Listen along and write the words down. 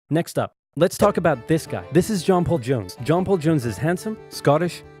Next up, let's talk about this guy. This is John Paul Jones. John Paul Jones is handsome,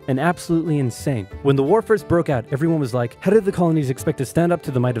 Scottish, and absolutely insane. When the war first broke out, everyone was like, how did the colonies expect to stand up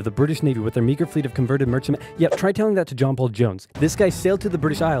to the might of the British Navy with their meager fleet of converted merchantmen? Yep, try telling that to John Paul Jones. This guy sailed to the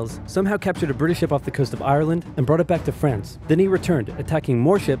British Isles, somehow captured a British ship off the coast of Ireland, and brought it back to France. Then he returned, attacking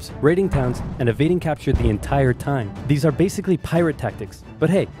more ships, raiding towns, and evading capture the entire time. These are basically pirate tactics. But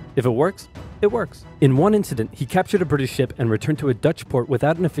hey, if it works, it works. In one incident, he captured a British ship and returned to a Dutch port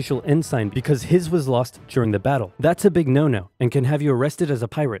without an official ensign because his was lost during the battle. That's a big no-no and can have you arrested as a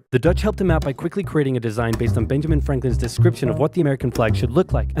pirate. The Dutch helped him out by quickly creating a design based on Benjamin Franklin's description of what the American flag should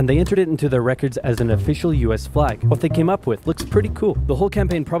look like, and they entered it into their records as an official US flag. What they came up with looks pretty cool. The whole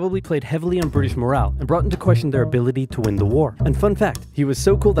campaign probably played heavily on British morale and brought into question their ability to win the war. And fun fact, he was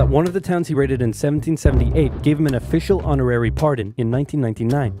so cool that one of the towns he raided in 1778 gave him an official honorary pardon in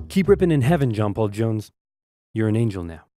 1999. Keep ripping in heaven, John Paul Jones. You're an angel now.